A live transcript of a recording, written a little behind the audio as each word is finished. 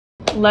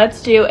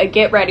let's do a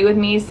get ready with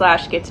me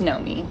 / get to know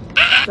me.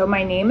 So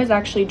my name is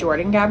actually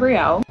Jordan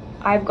Gabrielle.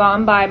 I've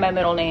gone by my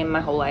middle name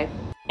my whole life.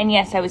 And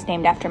yes, I was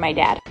named after my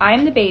dad.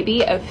 I'm the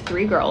baby of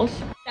 3 girls.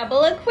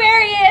 Double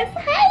Aquarius,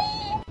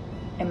 hi!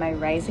 And my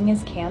rising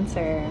is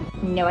Cancer.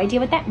 No idea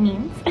what that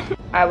means.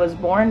 I was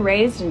born,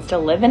 raised, and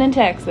still living in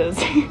Texas.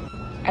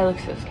 I look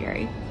so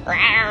scary.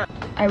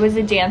 I was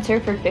a dancer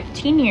for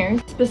 15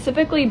 years,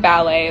 specifically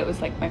ballet. It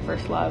was like my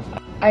first love.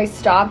 I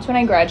stopped when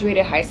I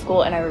graduated high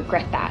school and I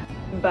regret that,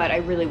 but I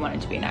really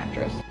wanted to be an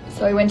actress.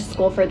 So I went to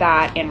school for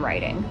that and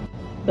writing.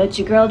 But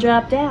your girl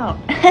dropped out.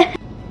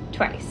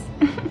 Twice.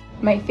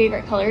 My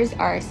favorite colors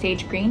are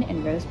sage green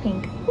and rose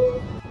pink.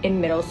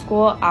 In middle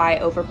school, I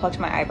overplucked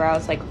my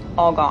eyebrows, like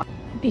all gone,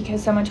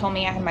 because someone told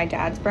me I had my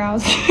dad's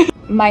brows.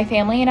 My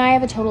family and I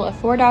have a total of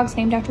 4 dogs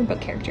named after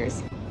book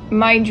characters.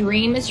 My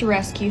dream is to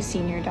rescue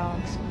senior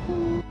dogs.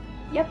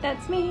 Yep,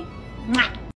 that's me. Mwah.